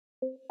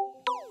Did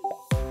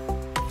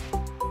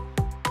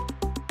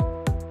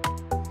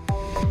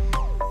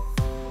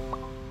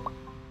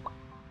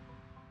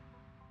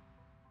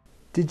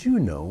you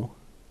know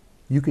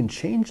you can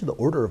change the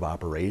order of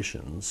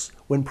operations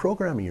when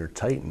programming your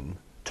Titan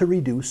to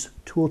reduce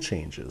tool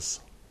changes?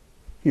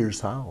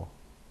 Here's how.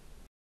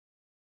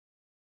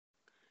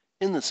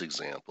 In this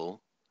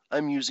example,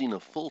 I'm using a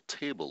full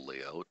table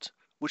layout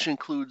which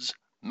includes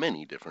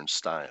many different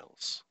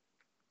styles.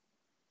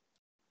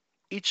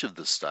 Each of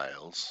the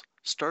styles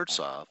starts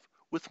off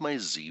with my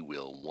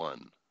Z-Wheel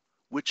 1,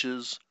 which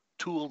is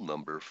tool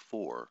number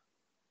 4.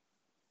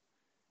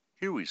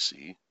 Here we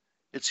see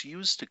it's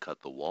used to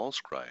cut the wall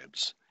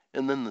scribes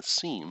and then the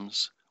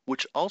seams,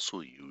 which also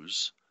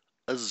use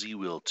a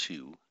Z-Wheel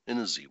 2 and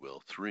a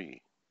Z-Wheel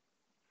 3.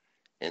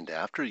 And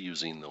after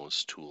using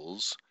those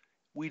tools,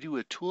 we do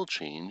a tool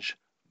change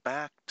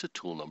back to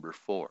tool number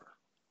 4,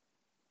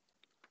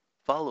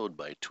 followed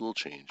by tool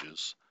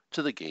changes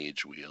to the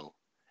gauge wheel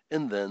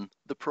and then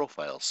the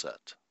profile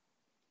set.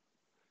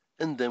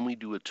 And then we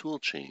do a tool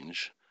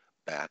change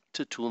back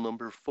to tool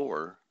number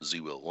 4,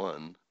 Z-Wheel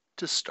 1,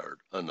 to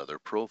start another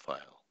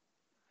profile.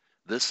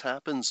 This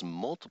happens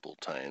multiple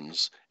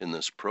times in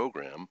this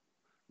program,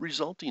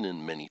 resulting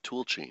in many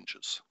tool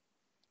changes.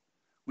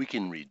 We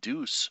can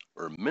reduce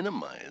or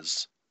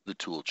minimize the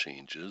tool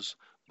changes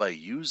by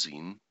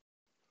using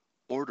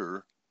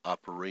order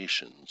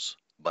operations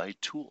by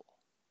tool.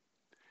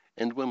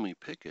 And when we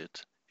pick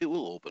it, it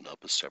will open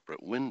up a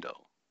separate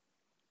window.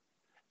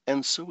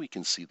 And so we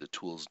can see the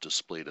tools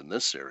displayed in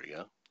this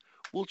area,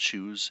 we'll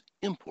choose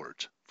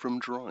Import from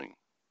Drawing.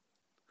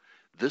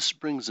 This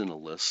brings in a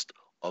list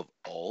of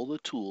all the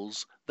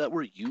tools that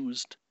were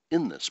used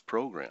in this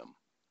program.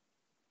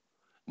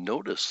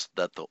 Notice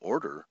that the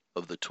order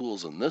of the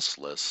tools in this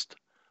list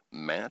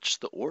match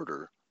the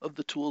order of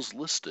the tools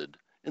listed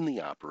in the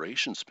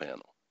Operations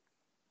panel.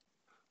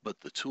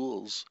 But the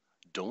tools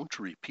don't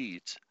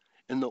repeat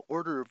in the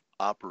order of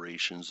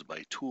operations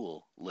by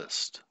tool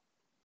list.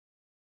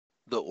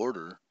 The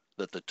order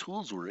that the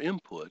tools were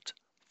input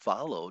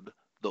followed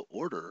the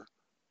order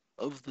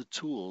of the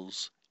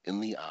tools in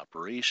the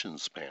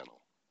Operations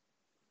panel.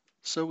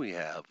 So we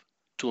have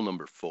tool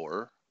number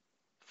 4,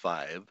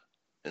 5,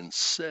 and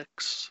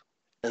 6,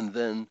 and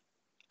then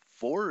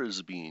 4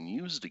 is being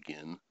used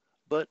again,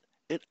 but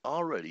it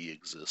already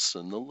exists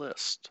in the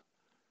list,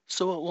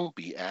 so it won't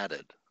be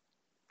added.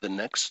 The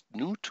next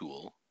new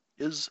tool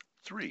is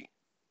 3,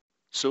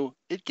 so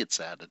it gets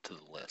added to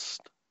the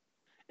list,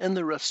 and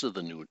the rest of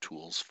the new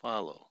tools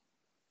follow.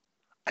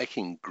 I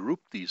can group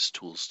these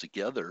tools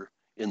together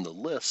in the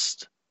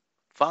list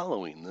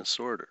following this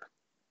order.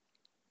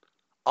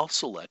 I'll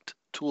select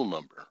tool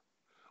number,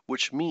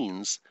 which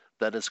means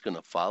that it's going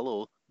to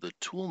follow the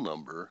tool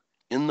number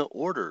in the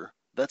order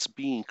that's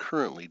being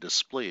currently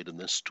displayed in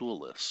this tool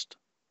list.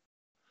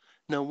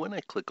 Now when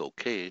I click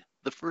OK,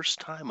 the first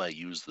time I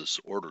use this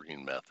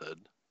ordering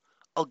method,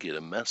 I'll get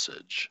a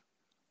message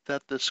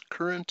that this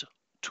current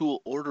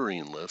tool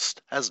ordering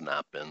list has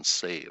not been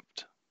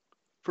saved.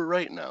 For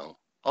right now,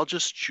 I'll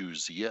just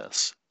choose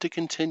Yes to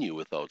continue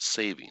without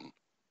saving.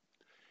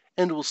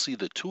 And we'll see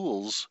the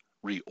tools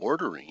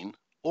reordering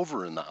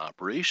over in the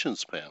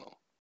Operations panel.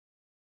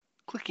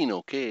 Clicking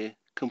OK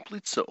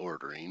completes the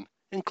ordering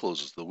and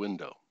closes the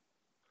window.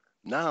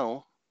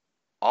 Now,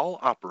 all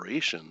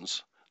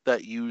operations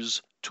that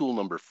use tool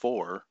number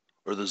 4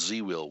 or the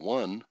Z-Wheel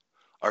 1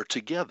 are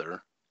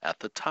together at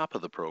the top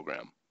of the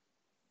program.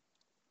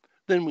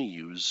 Then we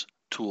use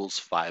tools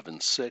 5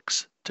 and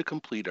 6 to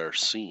complete our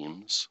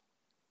seams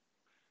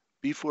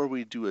before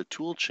we do a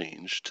tool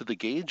change to the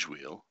gauge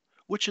wheel,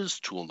 which is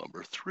tool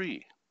number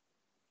 3.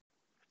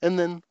 And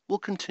then we'll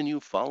continue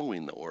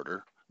following the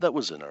order that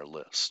was in our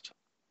list.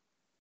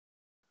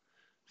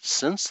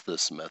 Since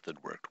this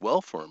method worked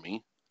well for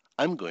me,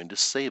 I'm going to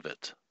save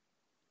it.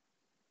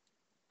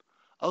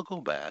 I'll go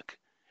back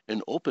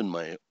and open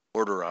my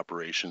order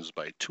operations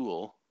by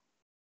tool,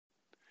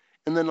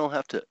 and then I'll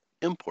have to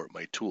import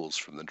my tools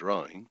from the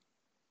drawing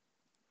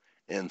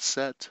and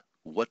set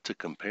what to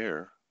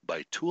compare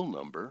by tool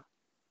number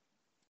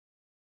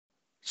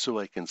so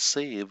I can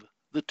save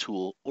the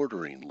tool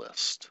ordering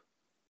list.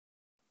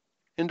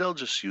 And I'll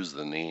just use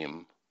the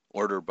name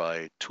order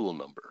by tool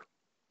number.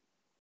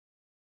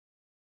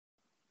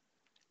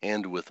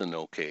 And with an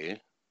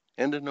OK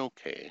and an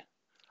OK,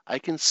 I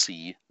can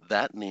see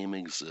that name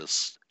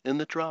exists in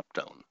the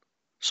drop-down,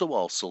 so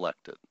I'll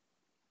select it.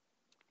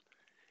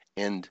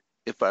 And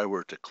if I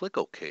were to click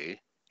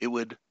OK, it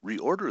would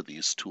reorder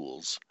these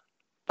tools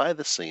by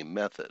the same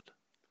method,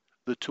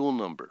 the tool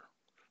number,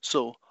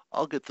 so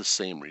I'll get the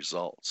same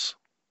results.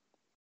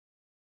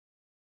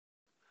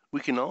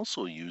 We can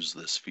also use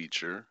this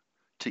feature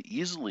to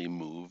easily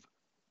move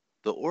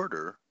the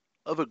order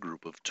of a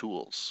group of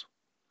tools.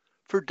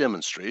 For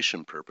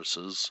demonstration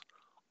purposes,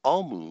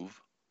 I'll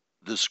move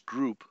this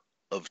group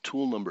of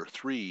tool number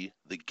 3,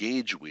 the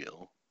gauge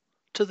wheel,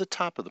 to the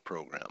top of the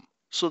program,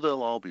 so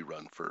they'll all be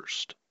run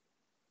first.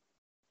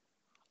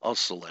 I'll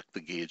select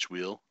the gauge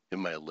wheel in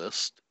my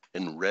list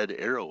and red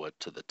arrow it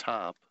to the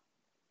top.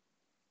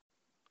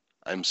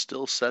 I'm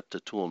still set to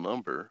tool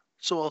number,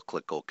 so I'll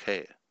click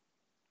OK.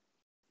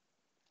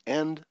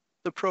 And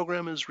the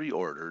program is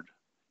reordered,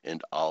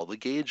 and all the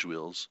gauge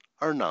wheels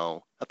are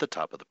now at the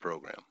top of the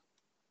program.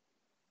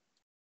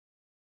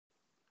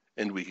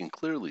 And we can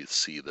clearly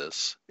see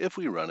this if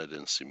we run it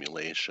in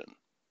simulation.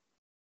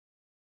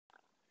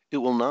 It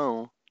will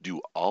now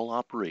do all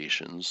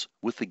operations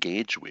with the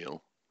gauge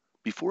wheel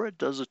before it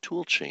does a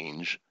tool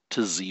change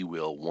to Z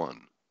wheel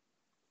 1.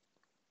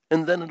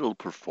 And then it'll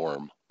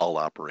perform all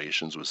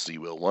operations with Z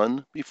wheel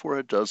 1 before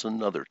it does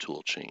another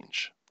tool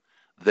change,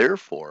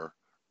 therefore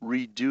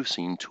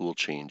reducing tool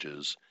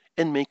changes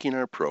and making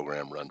our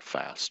program run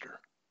faster.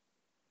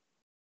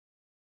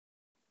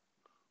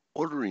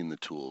 Ordering the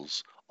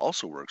tools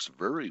also works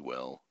very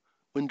well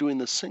when doing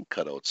the sink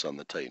cutouts on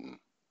the Titan.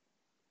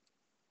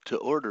 To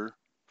order,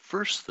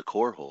 first the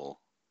core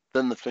hole,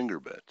 then the finger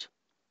bit.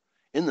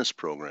 In this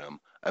program,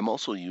 I'm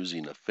also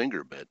using a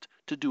finger bit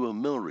to do a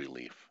mill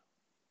relief,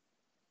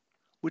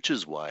 which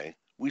is why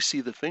we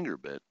see the finger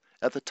bit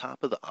at the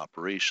top of the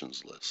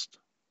operations list.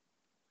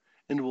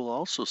 And we'll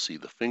also see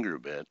the finger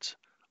bit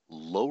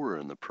lower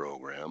in the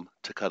program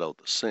to cut out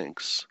the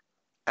sinks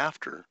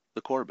after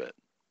the core bit.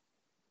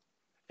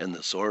 And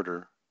this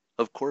order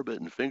of core bit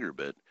and finger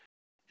bit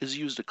is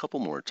used a couple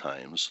more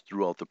times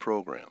throughout the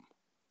program,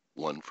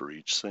 one for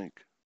each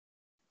sink.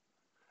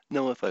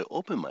 Now if I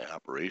open my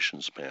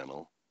operations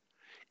panel,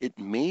 it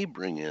may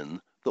bring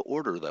in the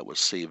order that was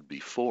saved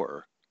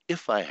before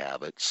if I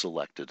have it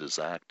selected as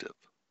active.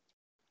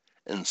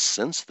 And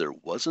since there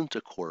wasn't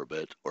a core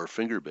bit or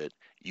finger bit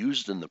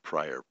used in the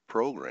prior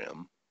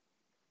program,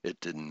 it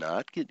did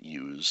not get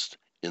used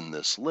in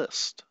this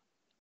list.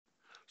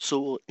 So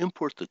we'll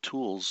import the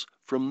tools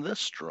from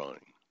this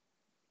drawing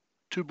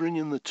to bring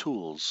in the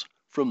tools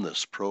from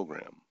this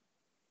program,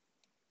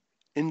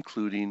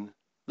 including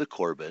the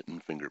core bit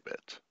and finger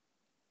bit,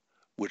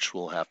 which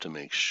we'll have to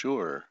make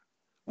sure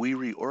we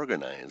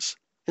reorganize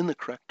in the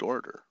correct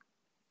order.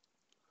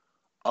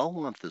 I'll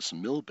want this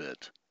mill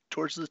bit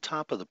towards the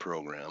top of the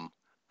program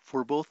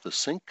for both the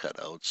sink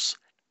cutouts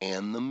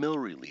and the mill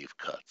relief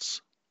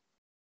cuts.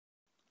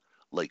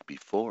 Like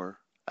before,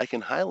 I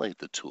can highlight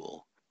the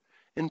tool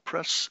and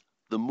press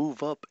the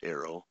move up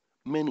arrow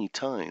many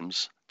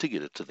times to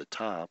get it to the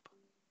top.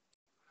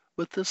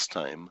 But this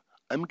time,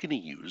 I'm going to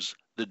use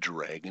the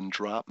drag and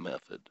drop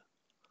method.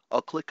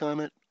 I'll click on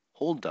it,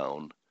 hold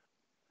down,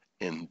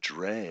 and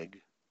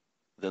drag,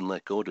 then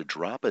let go to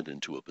drop it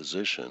into a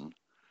position,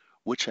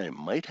 which I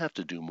might have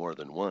to do more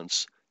than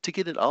once to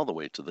get it all the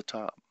way to the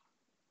top.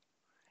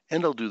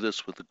 And I'll do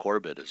this with the core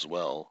bit as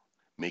well,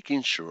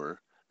 making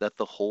sure that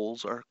the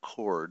holes are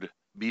cored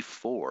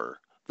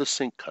before the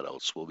sink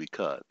cutouts will be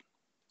cut.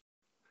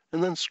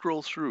 And then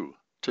scroll through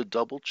to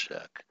double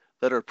check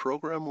that our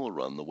program will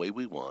run the way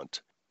we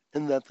want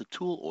and that the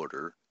tool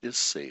order is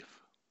safe.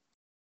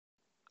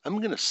 I'm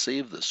going to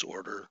save this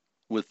order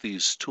with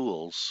these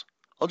tools.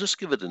 I'll just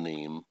give it a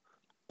name,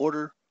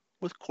 Order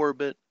with Core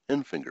Bit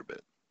and Finger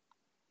Bit.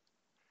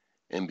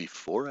 And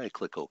before I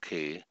click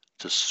OK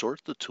to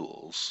sort the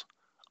tools,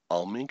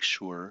 I'll make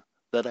sure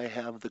that I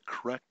have the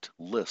correct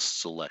list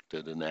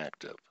selected and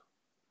active.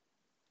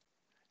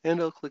 And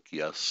I'll click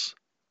Yes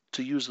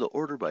to use the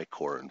order by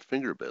core and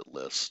finger bit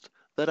list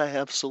that I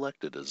have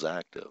selected as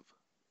active.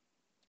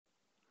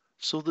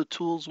 So the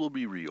tools will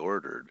be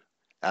reordered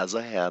as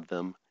I had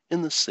them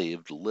in the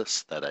saved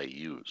list that I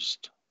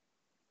used.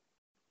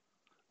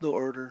 The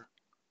order,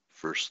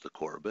 first the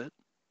core bit,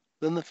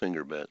 then the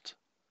finger bit,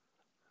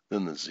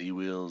 then the Z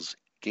wheels,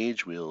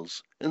 gauge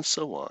wheels, and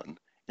so on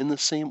in the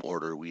same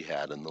order we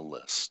had in the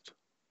list.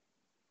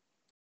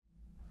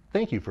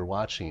 Thank you for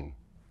watching.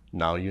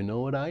 Now you know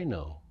what I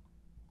know.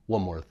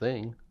 One more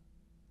thing.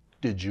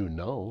 Did you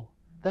know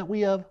that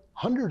we have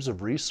hundreds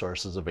of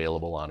resources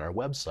available on our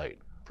website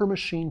for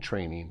machine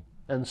training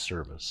and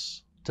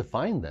service? To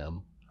find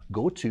them,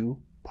 go to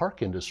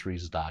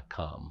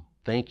parkindustries.com.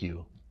 Thank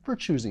you for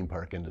choosing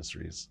Park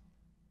Industries.